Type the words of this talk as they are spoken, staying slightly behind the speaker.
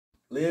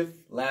Live,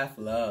 laugh,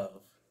 love.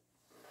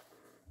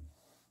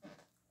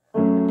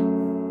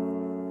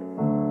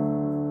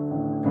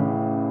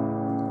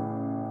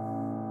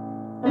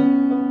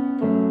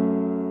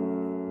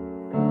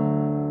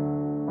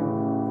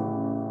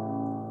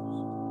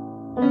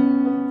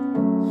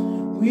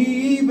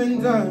 We've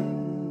been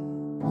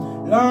done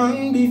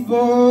long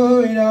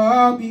before it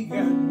all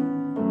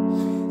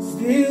began.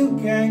 Still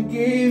can't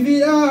give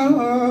it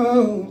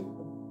up.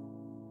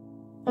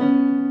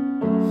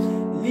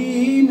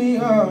 Lead me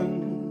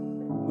on,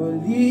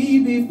 but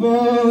leave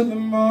before the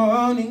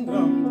morning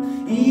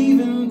comes.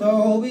 Even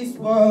though it's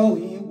what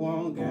we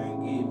want,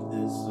 can't keep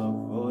this up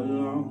for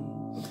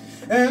long.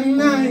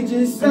 And I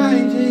just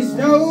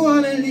don't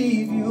wanna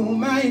leave you.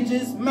 Might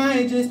just,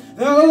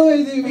 those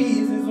are the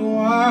reasons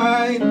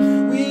why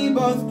we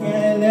both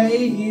can't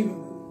lay here.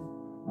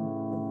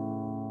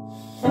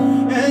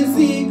 And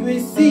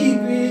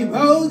secret,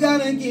 both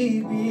gotta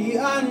keep it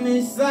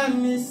honest,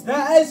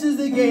 that's just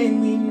the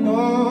game we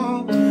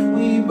know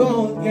we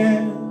both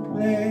can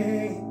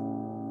play.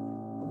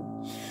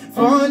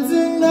 For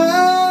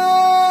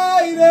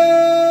tonight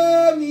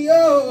I'm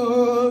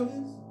yours,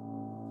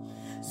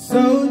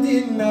 so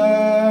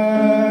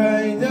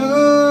deny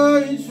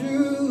the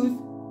truth.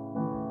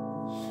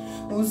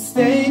 We'll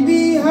stay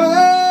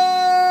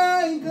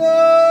behind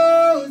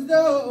closed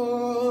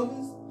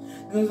doors,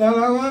 'cause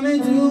all I wanna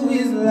do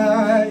is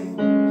lie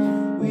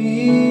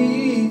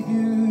with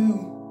you.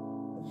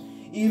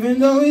 Even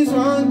though it's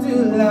wrong to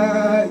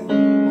lie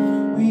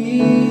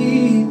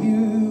with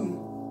you.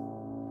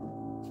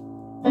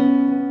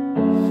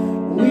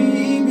 We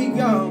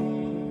become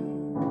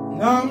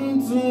numb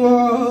to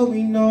what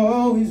we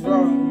know is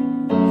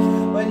wrong,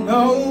 but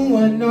no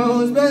one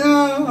knows but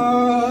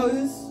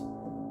us.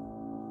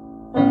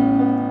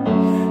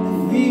 The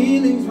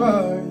feelings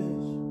rush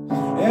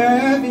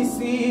every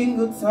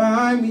single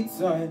time we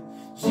touch.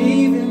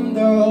 Even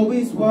though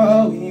it's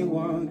what we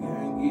want,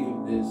 can't keep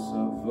this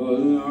up for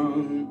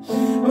long.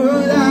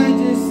 But I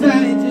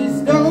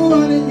just don't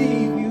wanna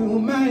leave you.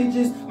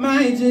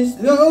 Might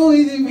just know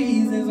the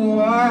reasons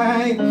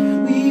why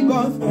we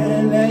both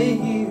can't lay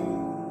here.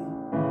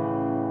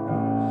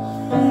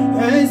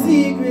 And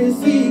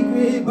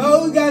secret,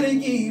 both gotta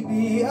keep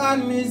it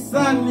honest,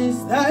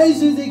 that's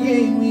just the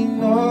game we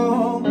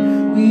know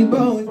we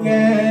both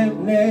can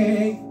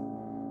play.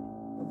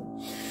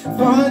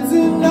 For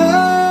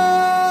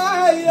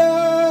tonight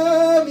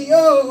I'm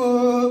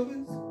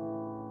yours,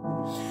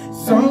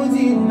 so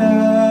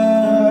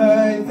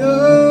deny the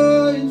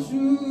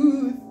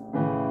truth.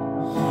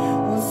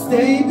 We'll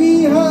stay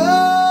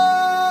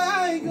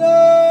behind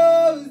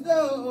closed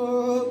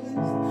doors,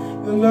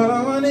 'cause all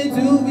I wanna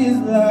do is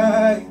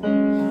lie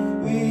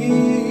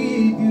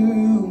with you.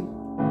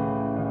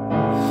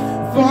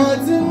 For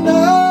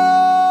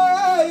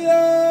tonight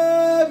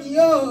I'm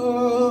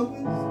yours,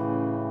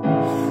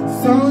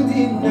 so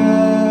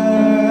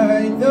deny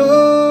the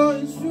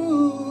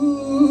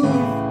truth.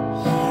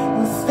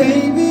 We'll stay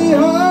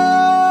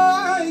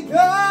behind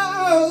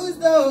closed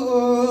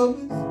doors,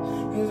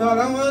 'cause all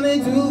I wanna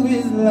do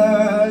is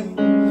lie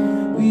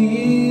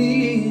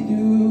with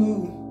you.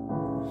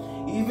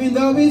 Even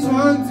though it's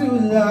wrong to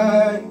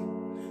lie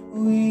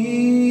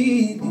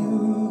with you,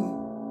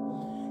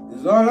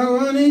 'cause all I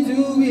wanna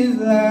do is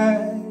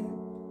lie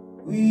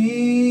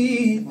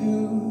with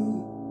you.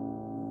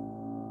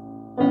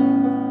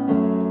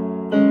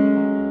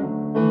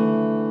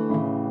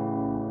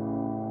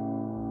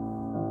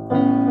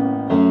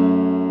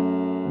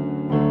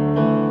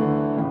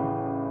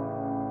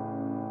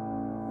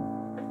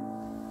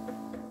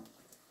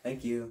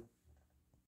 Thank you.